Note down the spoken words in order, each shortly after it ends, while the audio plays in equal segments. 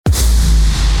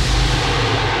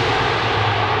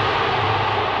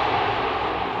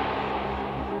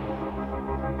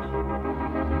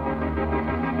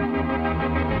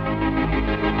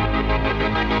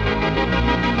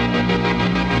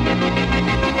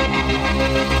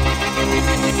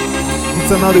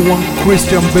is another one,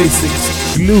 Christian Basics,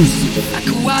 Exclusive. I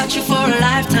could watch you for a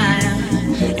lifetime.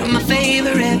 You're my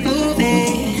favorite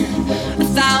movie.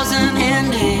 1,000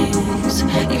 endings.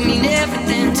 You mean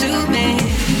everything to me.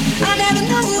 I never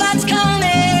know what's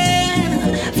coming.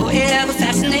 Forever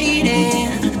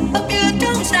fascinating. But you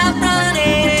don't stop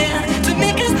running. To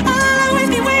make us always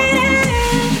be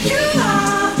waiting. You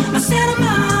are my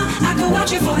cinema. I could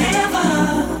watch you forever.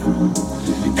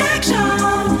 Action,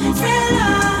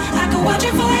 thriller. I could watch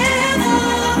you forever.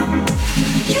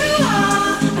 You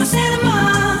are my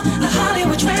cinema, a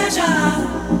Hollywood treasure.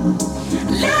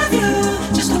 Love you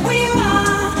just the way you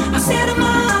are. My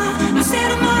cinema, my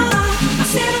cinema, my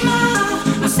cinema,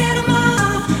 my cinema,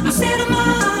 my cinema, my cinema,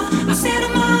 my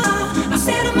cinema, my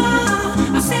cinema,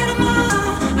 my cinema,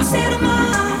 my cinema,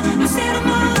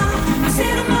 my cinema, my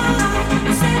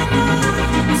cinema,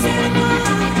 my cinema,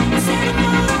 my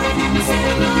cinema, my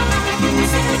cinema,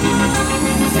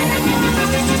 my cinema.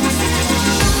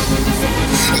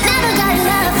 Never got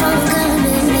love from a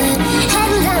government.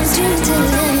 Hadn't got a street to the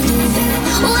end of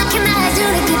you. What can I do to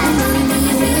get the money?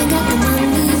 We ain't got the money,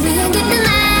 we ain't get the money.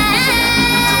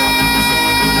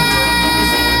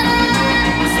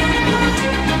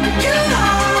 You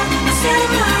are my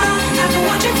cinema, I can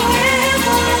watch it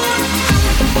forever.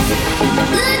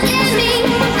 Look at me,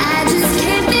 I just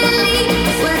can't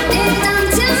believe what they've done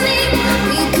to me.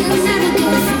 We could never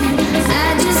get free. I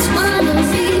just wanna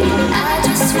be, I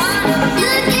just wanna.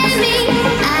 Look at me,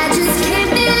 I just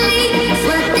can't believe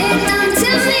what they've done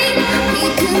to me. We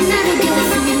could never get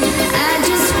free. I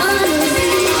just wanna be.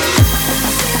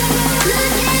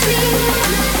 Look at me, I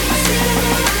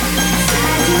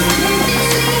just can't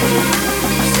believe.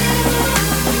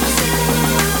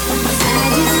 I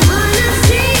just wanna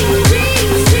dream, dream,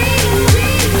 dream,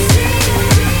 dream,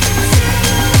 dream.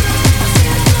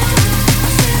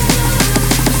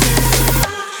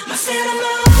 My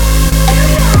cinema, you are my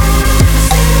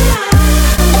cinema, I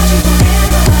can watch it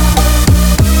forever.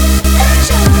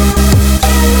 Action,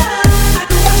 thriller, I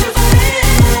can watch it forever. You are my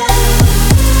cinema,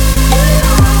 a Hollywood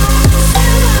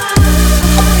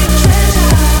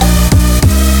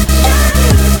treasure. Love you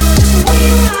just the way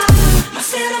you are. My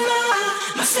cinema,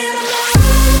 my cinema.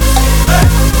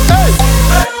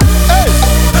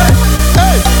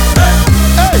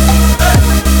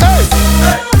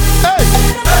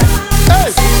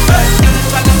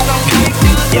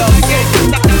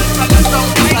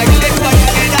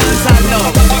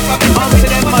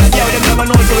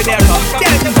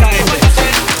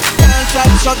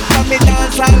 Shut from me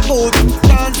dance and food.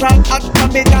 Dance and hot from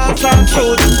me dance and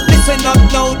shoot. Listen up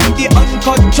now to the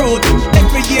uncut truth.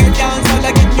 Every year dance all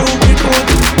I get new recruit.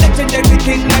 Legendary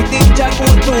king like Ninja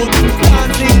Mood.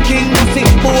 Dancing king, sing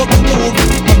vocal move.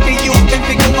 Every youth can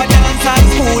pick up a dance and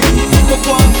school. Go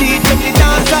go and teach them the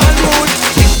dance and rule.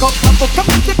 Pick up a book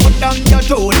and put down your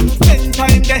tool. Spend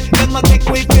time there, them a take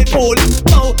with me fool.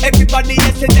 Now everybody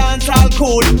has to dance all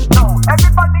cool. Now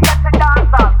everybody has to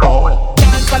dance all cool.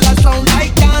 Dance all a sound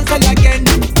like dance all again.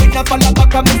 We not follow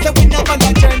back and say we not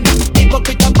follow trend.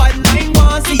 Hypocrite and bad mind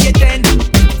want see it then.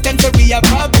 Them say we a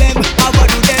problem. How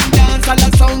do them dance all a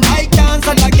sound like dance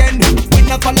all again? We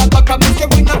not follow back and say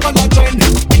we not follow trend.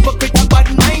 Hypocrite and bad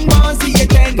mind want see it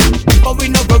then. But we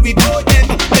not worry about them.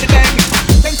 Bang bang.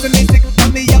 Them say me sick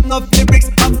and me have enough lyrics.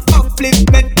 I'm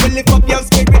upliftment will lift up your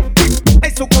spirit. I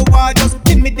so go hard, just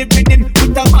give me the rhythm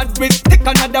with a mad grip. Take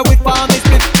another whip on me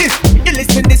split. You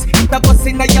listen this, it's a bust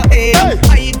in your head.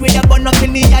 Hide with a bun up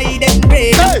in the eye, then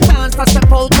break. Dance a step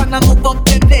out and I move up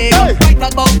them legs. Right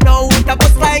about now, with a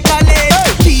bust like a leg.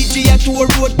 DJ a tour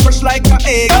road fresh like a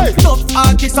egg. Top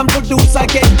artists and producer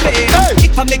get paid.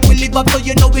 If I make we live up, so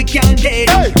you know we can't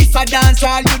dead. It's a dance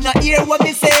all, you not hear what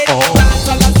me say. Dance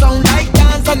all a sound like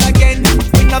dance all again.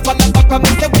 We not follow back and me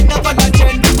say we not follow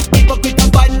trend. Hypocrite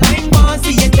and bad mind want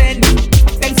see it then.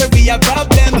 Them say we a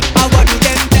problem. How do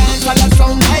them dance all a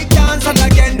sound like dance all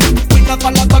again? We not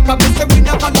follow back and me say we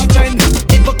not follow trend.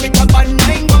 Hypocrite and bad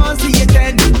mind want see it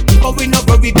then. But we not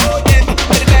worry about them.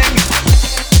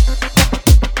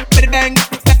 Bang bang, bang bang,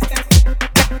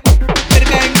 bang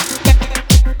bang,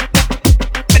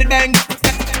 bang bang, bang bang.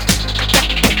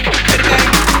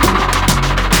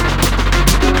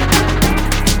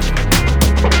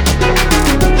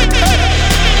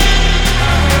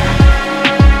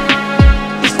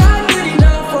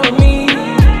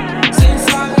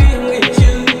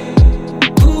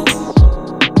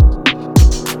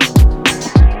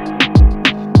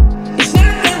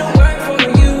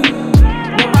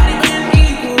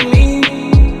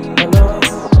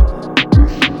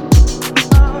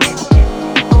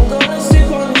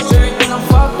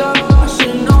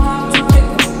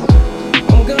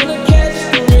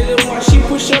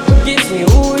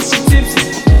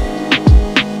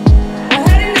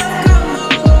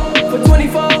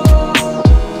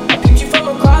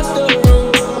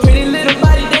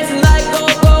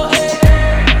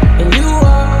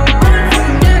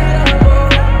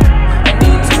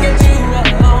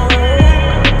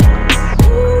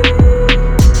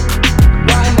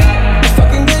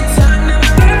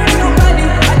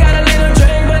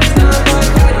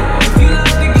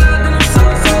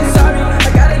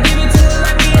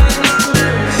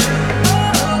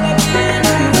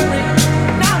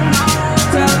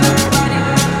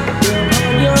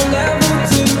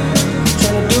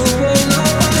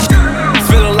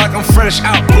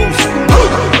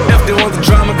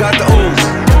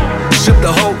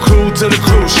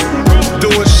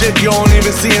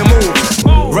 pussy and move.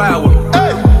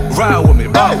 Ride with me,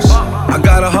 boss. I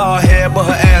got a hard head, but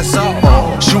her ass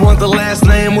off. She want the last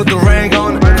name with the ring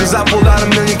on it. Cause I pulled out $1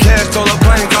 million cash, told her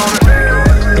plank on it.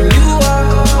 You are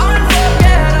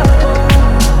unforgettable.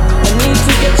 I need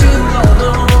to get you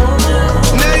alone.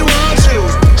 Now you want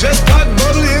chills, just pop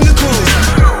bubbly in the cruise.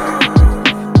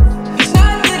 It's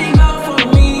not good enough for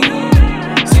me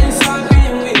since I've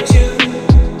been with you.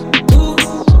 Ooh.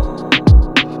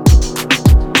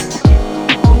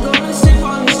 I'm gonna sip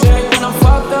on this track when I'm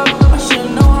fucked up. I should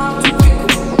know how to pick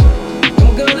it.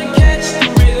 I'm gonna catch the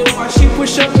rhythm while she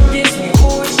push up against me.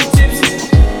 Ooh, she tipsy.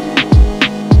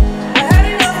 I had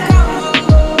enough combo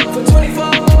for 24.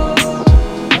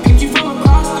 I picked you from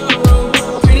across the room.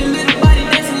 Pretty little body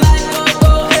dancing like a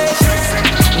go. Hey,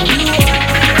 you are.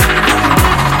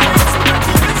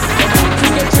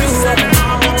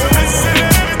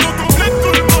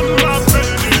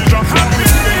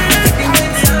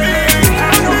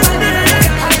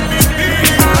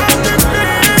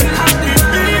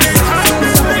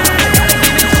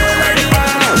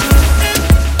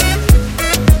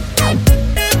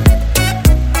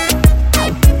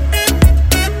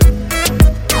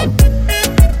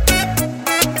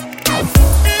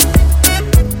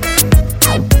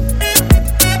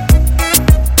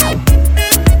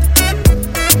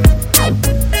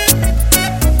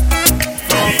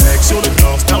 Sur le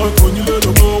torse, t'as reconnu le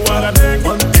logo. Voilà,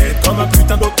 bonne tête comme un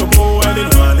putain d'automo. Elle est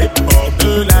loin à l'époque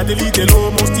de la délit et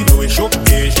l'eau. Mon stylo est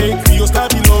choqué, j'écris au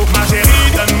stabilo. Ma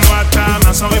chérie, donne-moi ta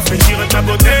main sans réfléchir. Ta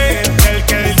beauté, telle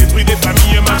qu'elle détruit des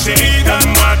familles. Ma chérie,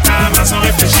 donne-moi ta main sans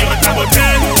réfléchir. Ta beauté,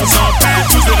 nous empêche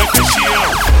tous de réfléchir.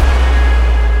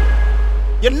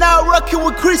 You're now rocking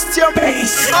with Christian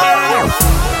Bass.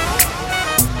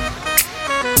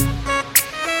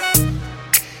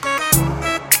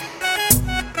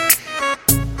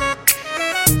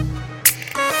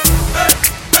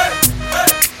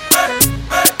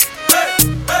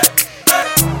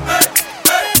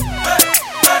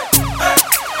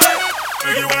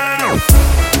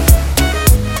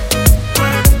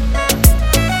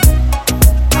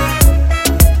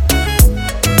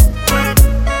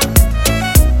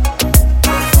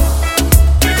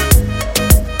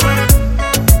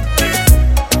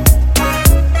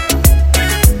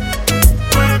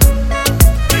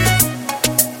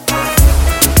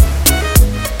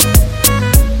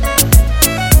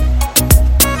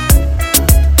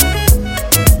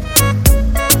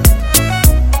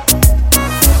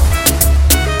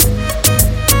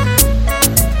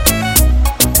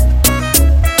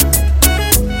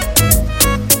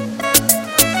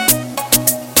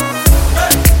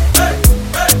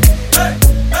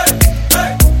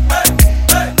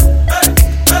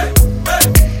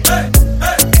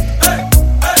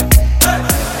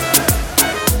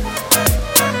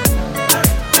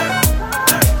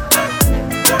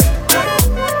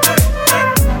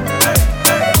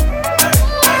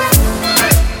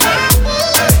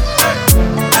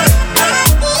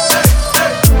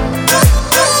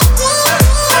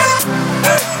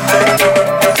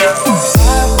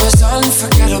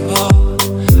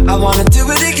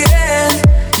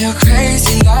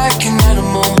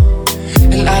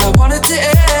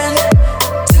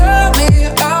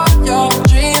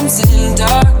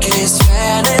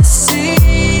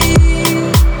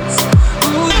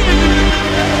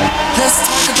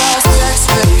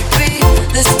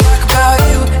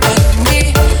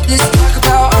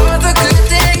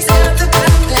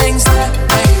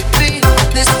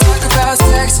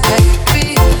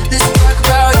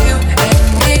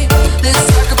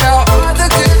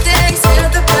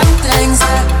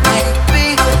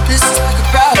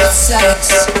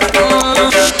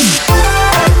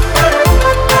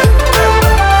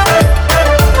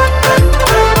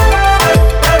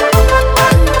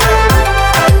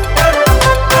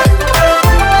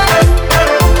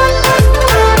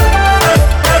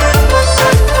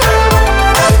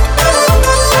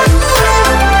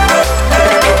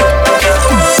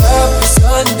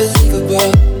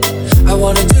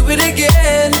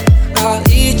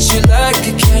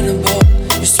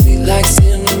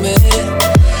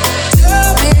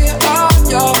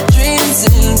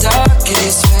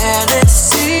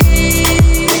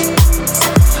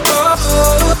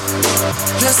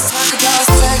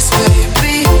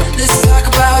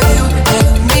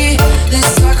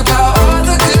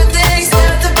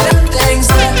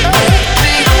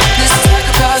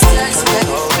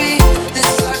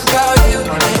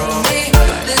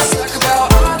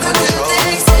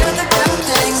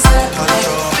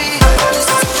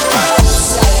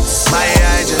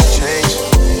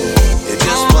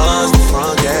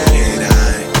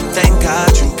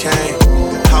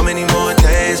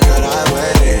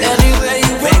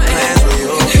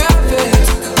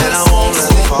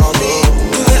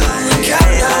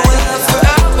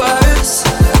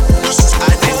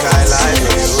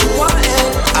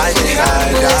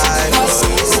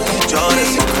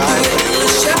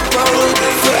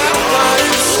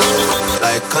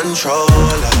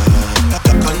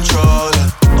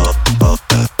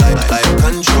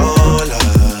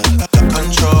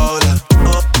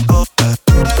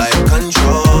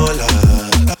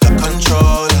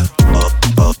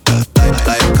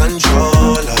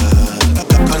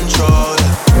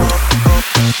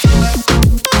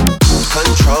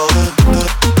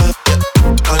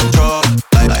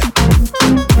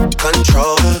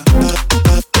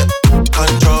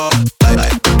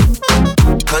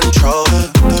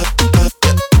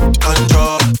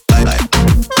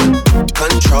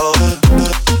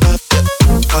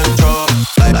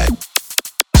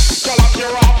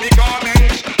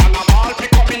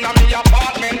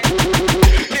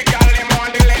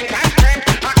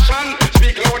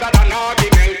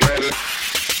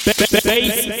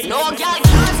 Bass. No girl can't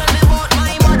tell me about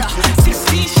my mother.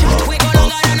 16 shots, we go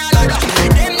longer than a ladder.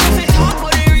 Them nothing talk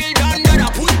for the real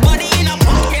dandada. Put body in a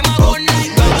pocket, my gun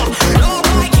like Gaga. No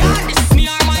boy can't diss me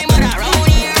or my mother. Round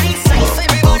here I size,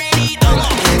 everybody need dumber.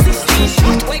 16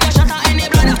 shots, we go shot at any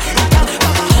bladder.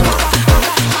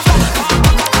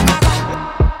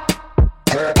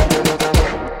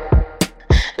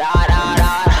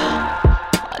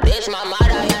 This my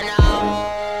mother, you know.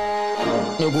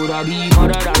 You coulda be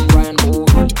mother than Brian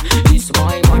Movie. This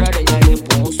my mother, then you live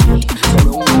on sweet. So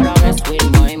don't gotta mess with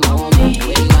my mommy,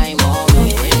 with my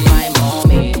mommy, with my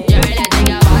mommy. You really think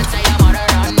about say your mother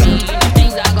than me. The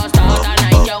things I got start at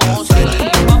night you won't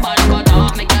sleep. Papa got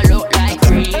off, make you look like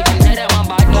free. Them say them a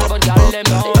bad girl, but y'all them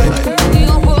know. We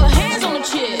gon' put hands on the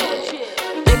chick.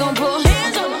 They gon' put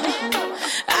hands on her.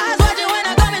 Eyes watching when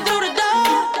I'm coming through the door.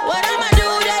 What I'ma do,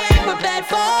 they ain't prepared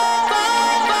for.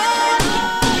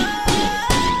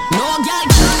 No girl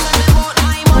can't tell me about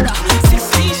my mother.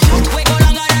 16 shots, we go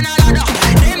longer than a ladder.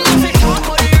 Them nothing talk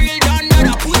for the real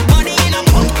dandada. Put money in a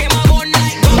pocket, my gun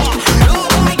like Gaga. No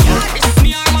boy can't diss me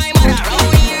or my mother.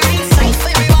 Round here I size,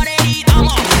 everybody need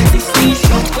hammer. 16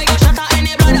 shots, we go shot at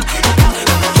any bladder.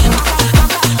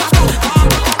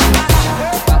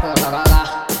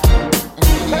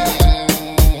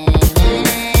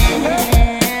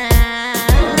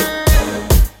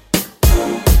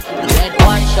 Get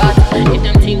one shot. If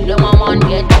them think them a man,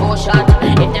 get 2 shot.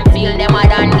 If them feel them a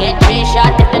done, get 3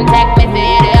 shot. If them take me for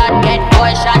idiot, get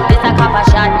 4 shot. This a copper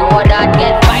shot, know that.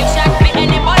 Get 5 shot for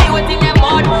anybody who think them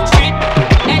on street.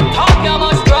 And talk, you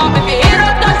must drop. If you hear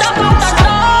up, don't stop, don't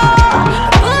stop.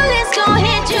 Bullets gon'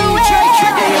 hit you.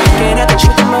 Looking at the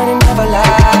truth, the money never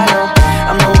lie. No,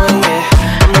 I'm the one, yeah.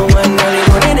 I'm the one, only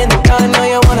running in the gun. Know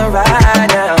you wanna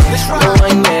ride now. I'm the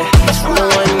one, yeah. I'm the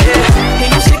one, yeah. Hear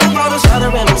you sick of all those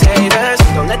other imitators.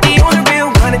 Don't let the only real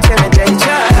one intimidate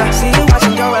ya. See you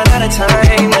watching, don't run out of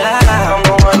time now. I'm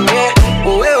the one, yeah.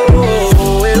 Ooh, ooh,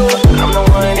 ooh, ooh. I'm the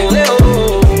one, ooh, ooh,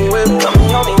 ooh. I'm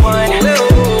the only one, ooh,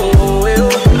 ooh,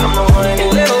 ooh. I'm the one,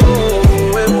 ooh, ooh,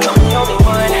 ooh. I'm the only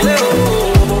one, ooh, ooh.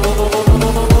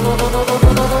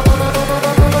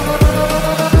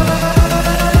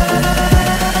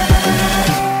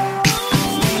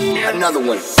 Another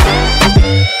one.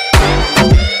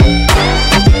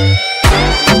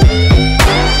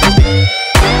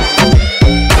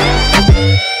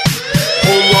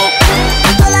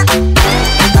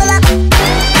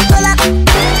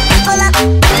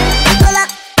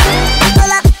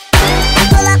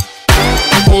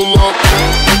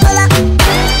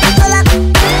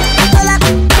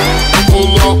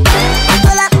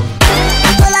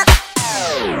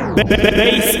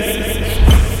 Bass.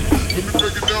 Let me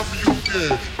break it down for you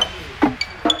again.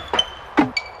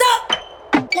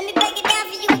 Let me break it down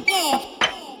for you again.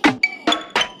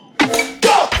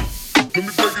 Let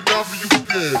me break it down for you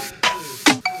again.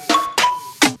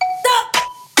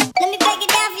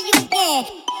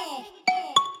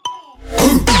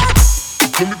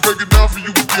 Let me break it down for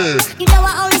you again. You know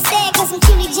I only say it 'cause I'm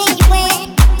truly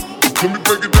genuine. Let me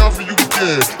break it down for you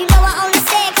again. You know I only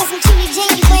say it 'cause I'm truly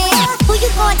genuine. Who you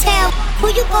gon' tell? Who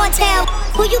you gon' tell?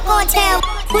 Who you gon' tell?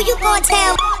 Who you gon'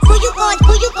 tell? Who you gon'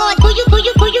 who you gon' who you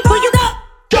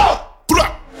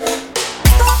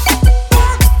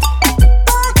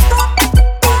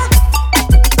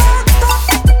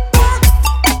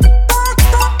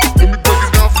Let me break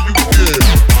it down for you again.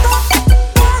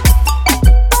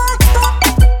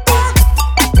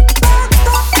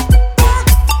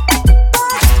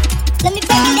 Let me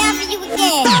break it down for you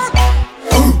again.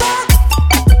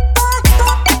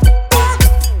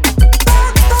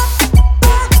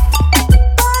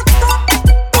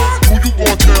 Who you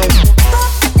gonna tell?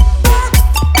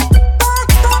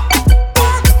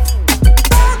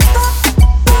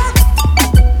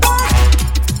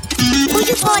 Who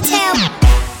you gon' tell?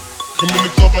 Come in the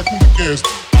club like hooligans.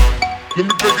 Let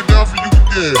me break it down for you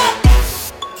again.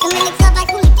 Come in the club like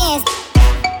hooligans.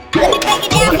 Let me break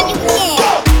it down for you again.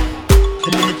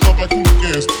 Come in the club like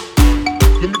hooligans.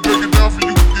 Let me break it down for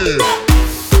you again.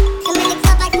 Come in the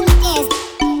club like hooligans.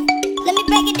 Let me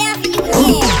break it down for you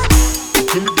again.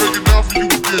 Let me break it down for you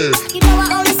again. You know I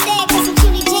only say it 'cause I'm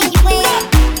truly genuine.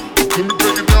 Let me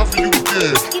break it down for you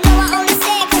again. You know I only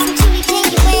say it 'cause I'm truly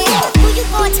genuine. Who you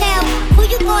gon' tell? Who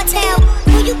you gon' tell?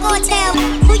 Who you gon' tell?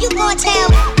 Who you gon' tell?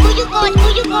 Who you gon' who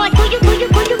you gon' who you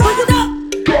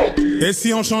Et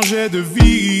si on changeait de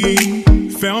vie?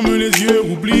 Ferme les yeux,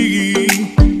 oublie.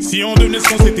 Si on devenait ce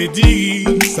qu'on s'était dit,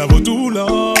 ça vaut tout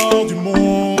l'or du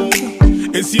monde.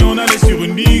 Et si on allait sur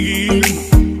une île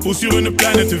ou sur une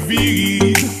planète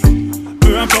vide,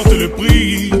 peu importe le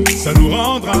prix, ça nous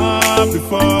rendra plus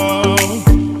forts.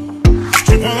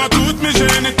 Tu prendras toutes mes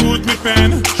gênes et toutes mes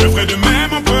peines. Je ferai de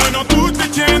même en prenant toutes les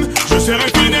tiennes. Je serai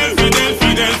fidèle, fidèle,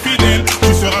 fidèle, fidèle.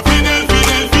 Tu seras fidèle,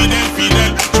 fidèle, fidèle,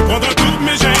 fidèle. Tu prendras toutes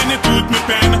mes gênes et toutes mes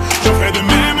peines. Je ferai de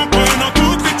même en prenant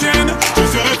toutes les tiennes. Je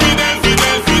serai fidèle,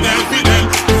 fidèle, fidèle, fidèle.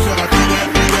 Tu seras fidèle,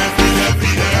 fidèle, fidèle,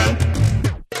 fidèle.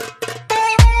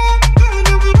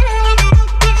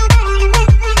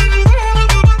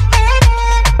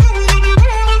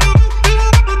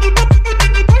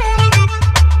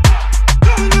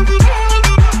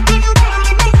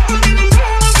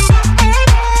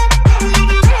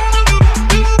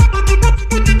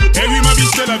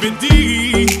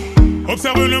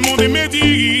 Observe le monde et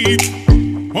médite.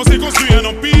 On s'est construit un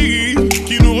empire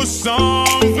qui nous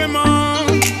ressemble vraiment.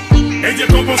 Et dire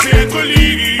qu'on pensait être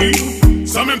libre,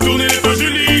 sans même tourner les pages du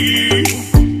livre.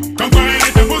 Comme quoi rien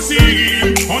n'est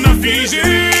impossible, on a figé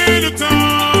le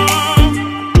temps.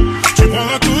 Tu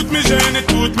prendras toutes mes gênes et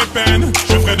toutes mes peines.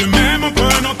 Je ferai de même en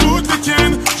prenant toutes les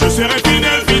tiennes. Je serai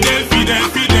fidèle, fidèle, fidèle,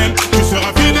 fidèle. Tu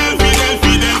seras fidèle, fidèle,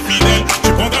 fidèle, fidèle.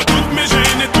 Tu prendras toutes mes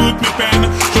gênes et toutes mes peines.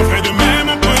 Je ferai de même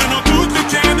en prenant toutes les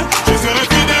tiennes. Je serai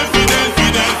fidèle, fidèle,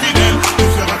 fidèle, fidèle. Tu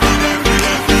seras fidèle,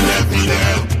 fidèle, fidèle,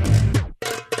 fidèle.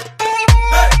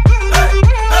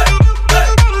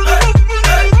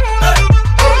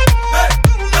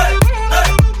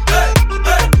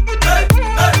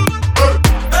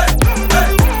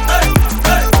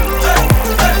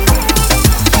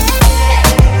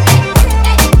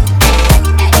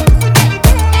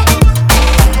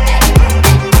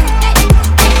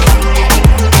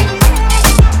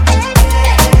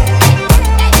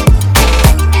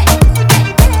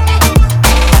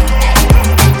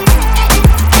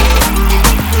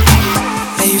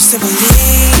 To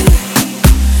believe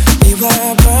we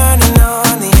were burning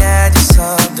on the edge of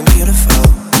something beautiful,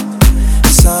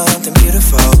 something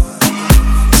beautiful.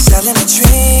 Selling a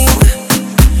dream,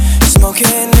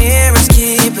 smoking mirrors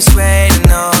keep us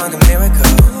waiting on the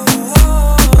miracle,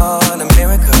 on the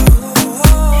miracle.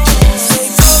 Say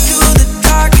go through the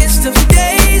darkest of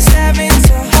days, having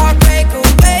to heartbreak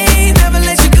away. Never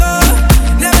let you go,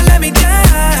 never let me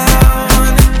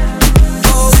down.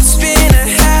 Oh, it's been a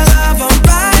hell of a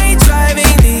ride,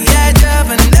 driving the edge of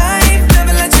a knife.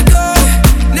 Never let you go,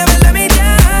 never let me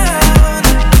down.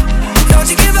 Don't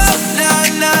you give up, nah,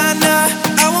 nah, nah.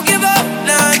 I won't give up,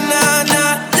 nah, nah,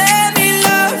 nah. Let me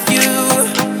love you,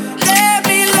 let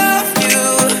me love you.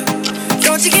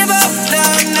 Don't you give up,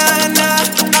 nah, nah, nah.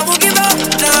 I won't give up,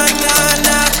 nah, nah,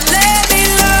 nah. Let me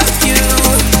love you,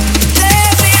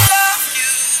 let me love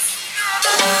you.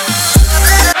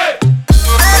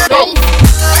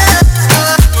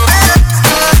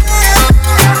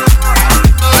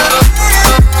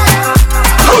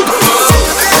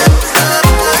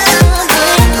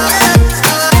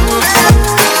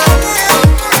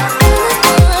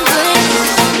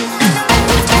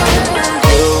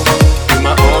 You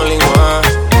my only one,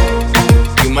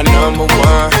 you my number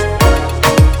one.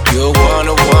 You're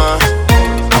one-on-one.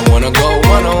 I wanna go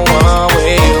one-on-one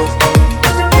with you,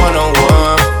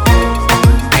 one-on-one.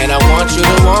 And I want you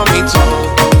to want me too.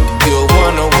 You're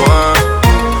one-on-one.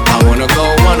 I wanna go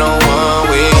one-on-one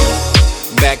with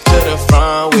you. Back to the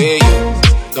front with you.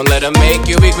 Don't let them make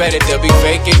you regret it. They'll be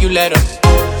fake if you let them.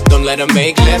 Don't let them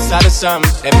make less out of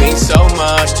something that means so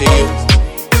much to you.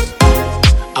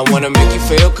 I wanna make you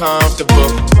feel comfortable.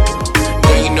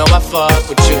 Girl, you know I fuck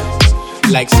with you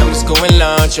like summer school and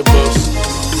Lunchables.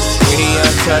 Pretty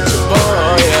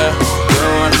untouchable, yeah. You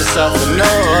don't want to suffer,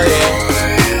 no, yeah.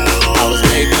 I was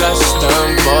made custom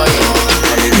for you.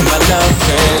 I'm leaving my love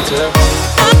center.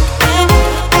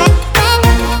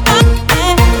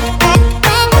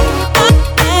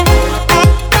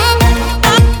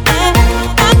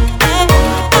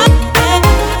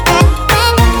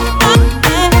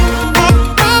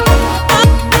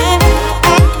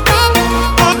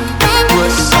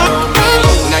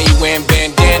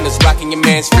 Rocking your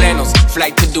man's flannels.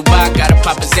 Flight to Dubai, gotta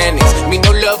pop his Xanax. Me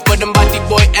no love for them body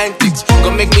boy antics.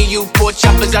 Gon' make me you poor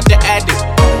choppers out the attic.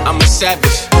 I'm a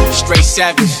savage, straight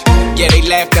savage. Yeah, they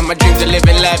laughed at my dreams of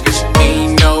living lavish.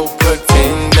 Ain't no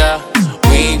pretender,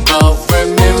 we both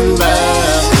remember.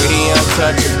 Pretty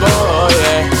untouchable,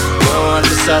 yeah. You don't want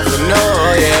to suffer, no,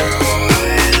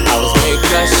 yeah. I was made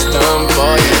custom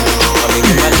for you. I'm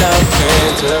leaving my love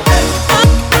center.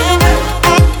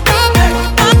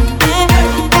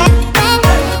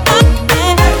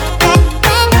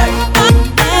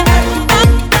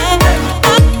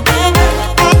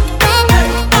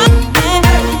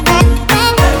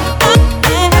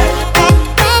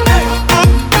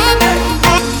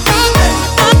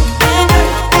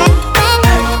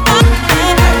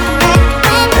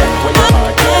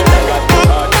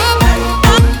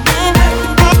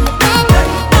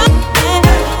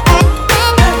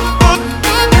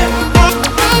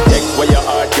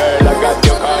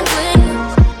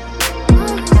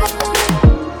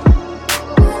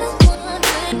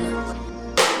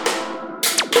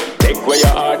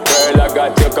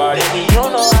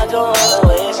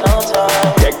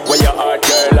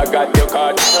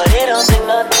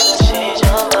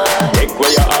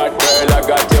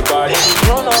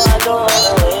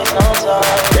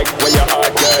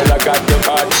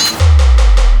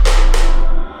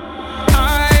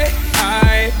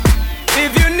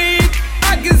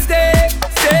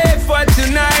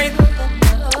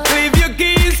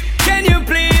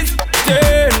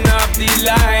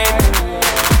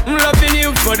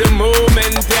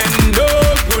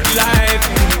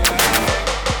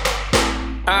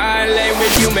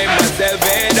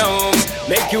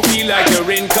 Make you feel like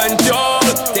you're in control.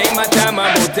 Take my time, I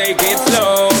won't take it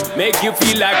slow. Make you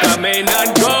feel like I may not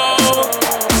go.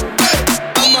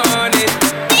 I'm on it,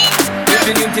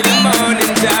 giving you till the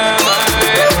morning time.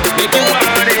 Make you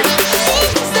want it.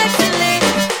 Sexily,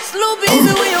 slow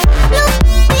baby, when you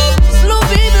slow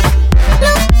baby,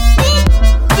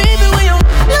 baby when you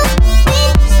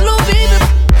slow baby,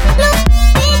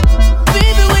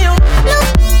 baby when you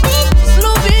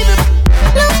slow baby,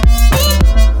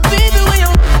 baby when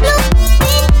you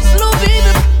slow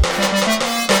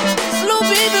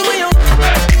baby, when you.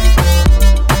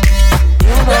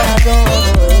 You know I don't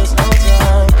wanna waste no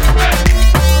time,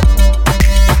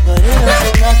 but it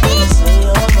doesn't nothing to say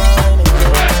your mind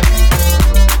again.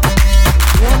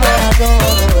 You know I don't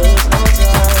wanna waste no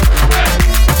time.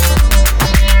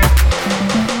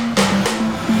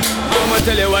 I'ma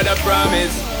tell you what I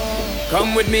promise. Come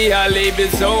with me, I'll leave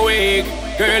it so weak.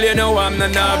 Girl, you know I'm the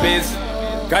novice.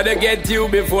 Gotta get you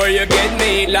before you get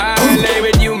me. Lay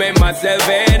with you, make myself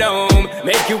at home.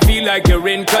 Make you feel like you're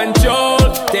in control.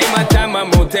 Take my time, I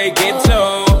won't take it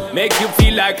slow. Make you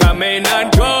feel like I may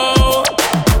not go.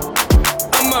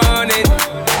 I'm on it,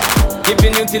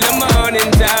 giving you till the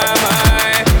morning time.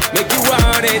 I make you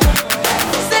want it.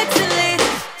 Sexily,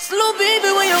 slow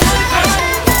baby when you want fun.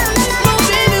 Slow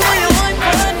baby when you want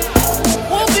fun.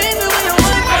 Oh baby when you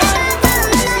want fun.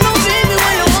 Slow baby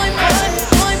when you want fun.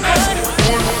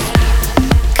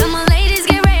 Come on, ladies,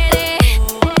 get ready.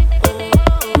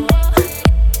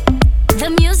 The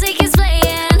music is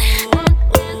playing.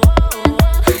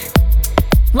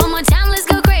 One more time, let's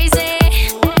go crazy.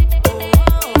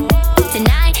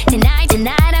 Tonight, tonight,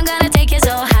 tonight, I'm gonna take you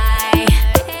so high.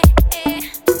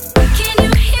 Can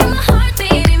you hear my heart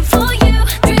beating for you?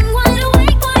 Dream wide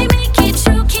awake, boy, make it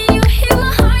true. Can you hear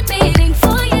my heart beating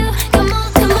for you? Come on,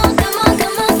 come on, come on,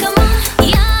 come on, come on.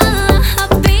 يلا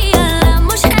حبي يلا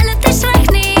مش قادرة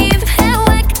تشرحني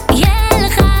بهواك. يا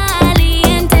الغالي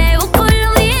انت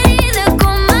وكله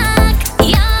يريدكم معاك.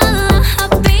 يلا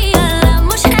حبي يلا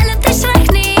مش قادرة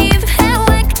تشرحني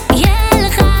بهواك. يا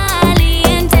الغالي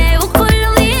انت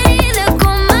وكله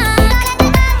يريدكم معاك.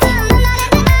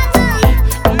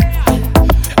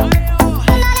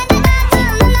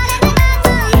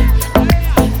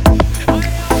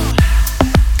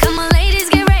 Come on, ladies,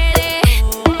 get ready.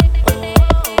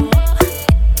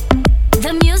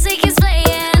 The music is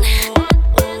playing.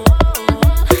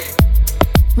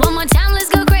 One more time, let's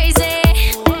go crazy.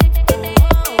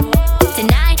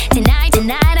 Tonight, tonight,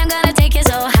 tonight, I'm gonna take you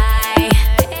so high.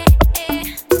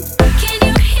 Can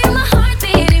you hear my heart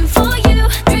beating for you?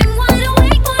 Dream wide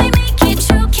awake, boy, make it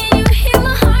true. Can you hear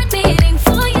my heart beating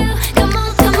for you? Come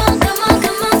on, come on, come on,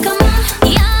 come on, come on.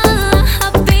 يلا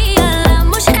حبي يلا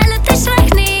مش قادرة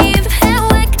تشرحني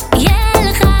بهواك. يا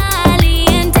الغالي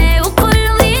انت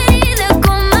وكله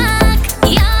يريدكم معاك.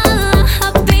 يلا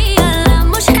حبي يلا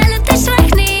مش قادرة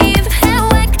تشرحني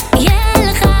بهواك. يا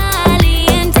الغالي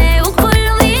انت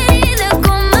وكله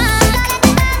يريدكم معاك.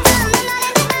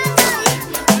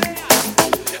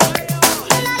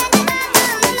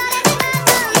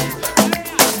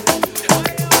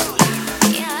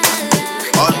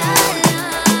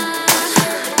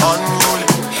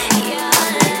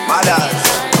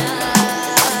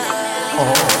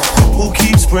 Who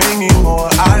keeps bringing more?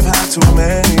 I've had too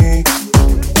many.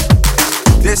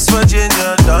 This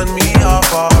Virginia done me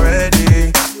off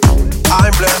already.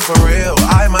 I'm blamed for real,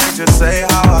 I might just say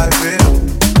how I feel.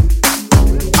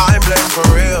 I'm blamed for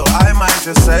real, I might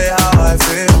just say how I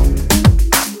feel.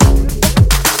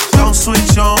 Don't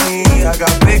switch on me, I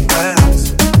got big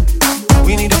plans.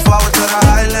 We need to forward to the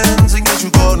islands and get you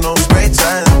gold, no spray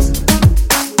tents.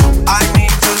 I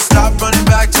need to stop running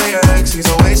back to your ex, he's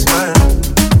a waste man.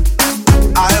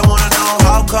 I wanna know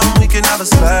how come we can have a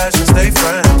splash and stay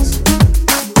friends.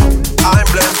 I'm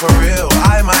blamed for real,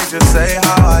 I might just say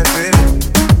how I feel.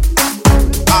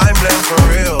 I'm blamed for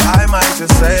real, I might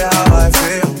just say how I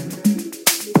feel.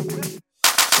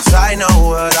 'Cause I know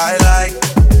what I like,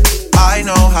 I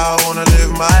know how I wanna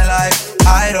live my life.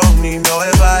 I don't need no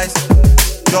advice.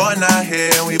 You're not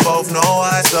here and we both know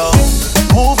why. So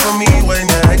move for me when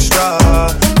you're extra.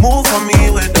 Move for me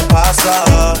with the pasta.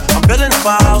 I'm building up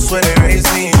a house where they raise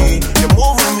me. You're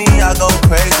moving me, I go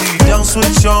crazy. Don't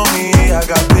switch on me, I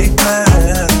got big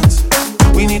plans.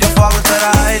 We need to fall into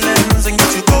the islands and get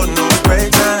you golden on spray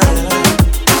tan.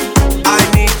 I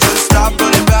need to stop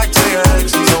running back to your ex,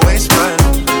 he's a waste man.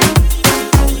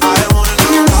 I wanna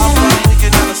know how far we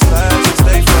can have a splash and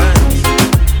stay friends.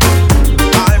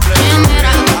 I'm blamed for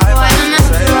real, I might just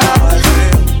say how I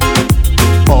feel.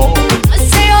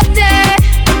 Say all day.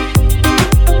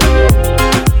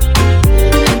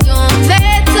 I'm doing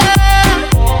better.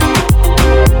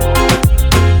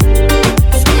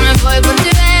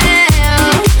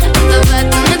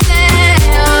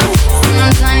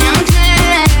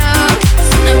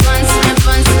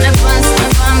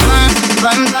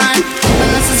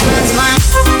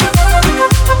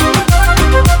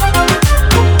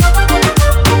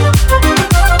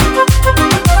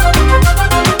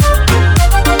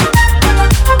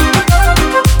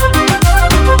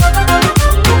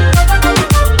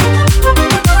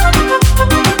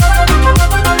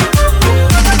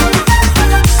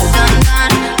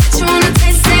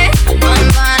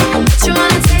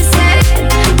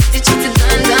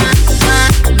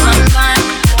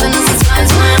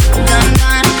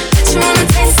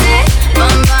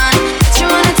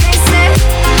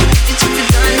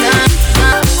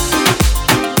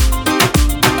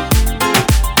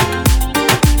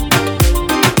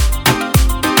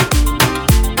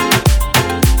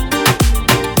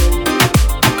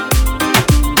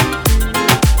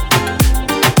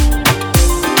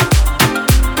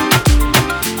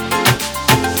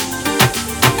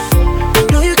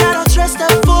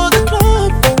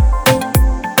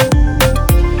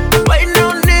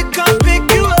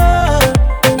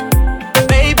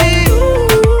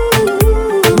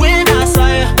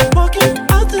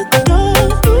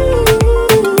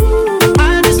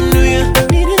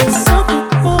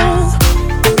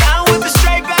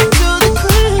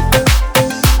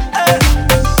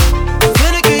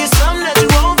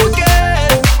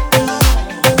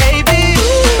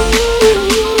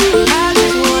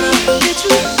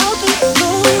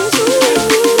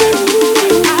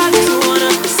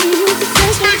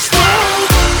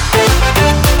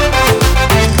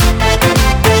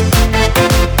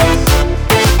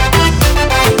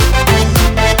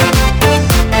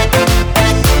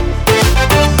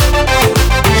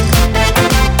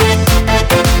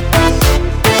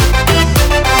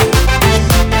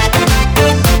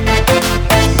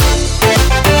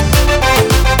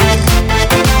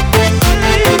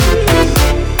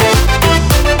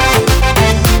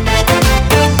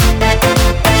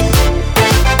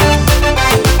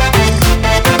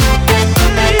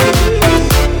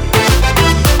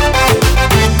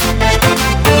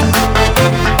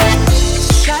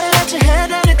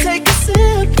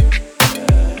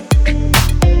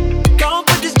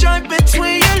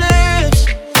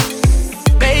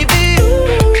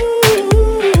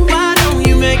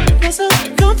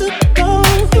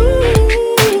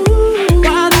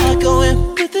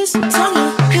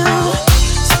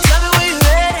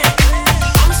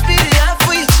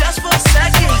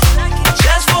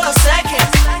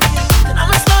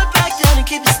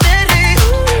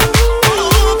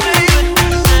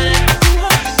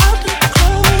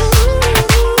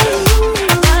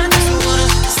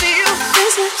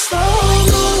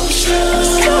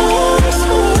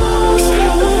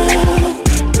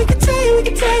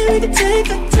 can take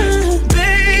our time,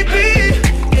 baby,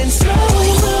 in slow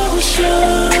motion.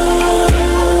 Oh,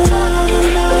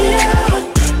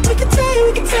 yeah. We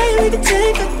can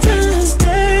take our time.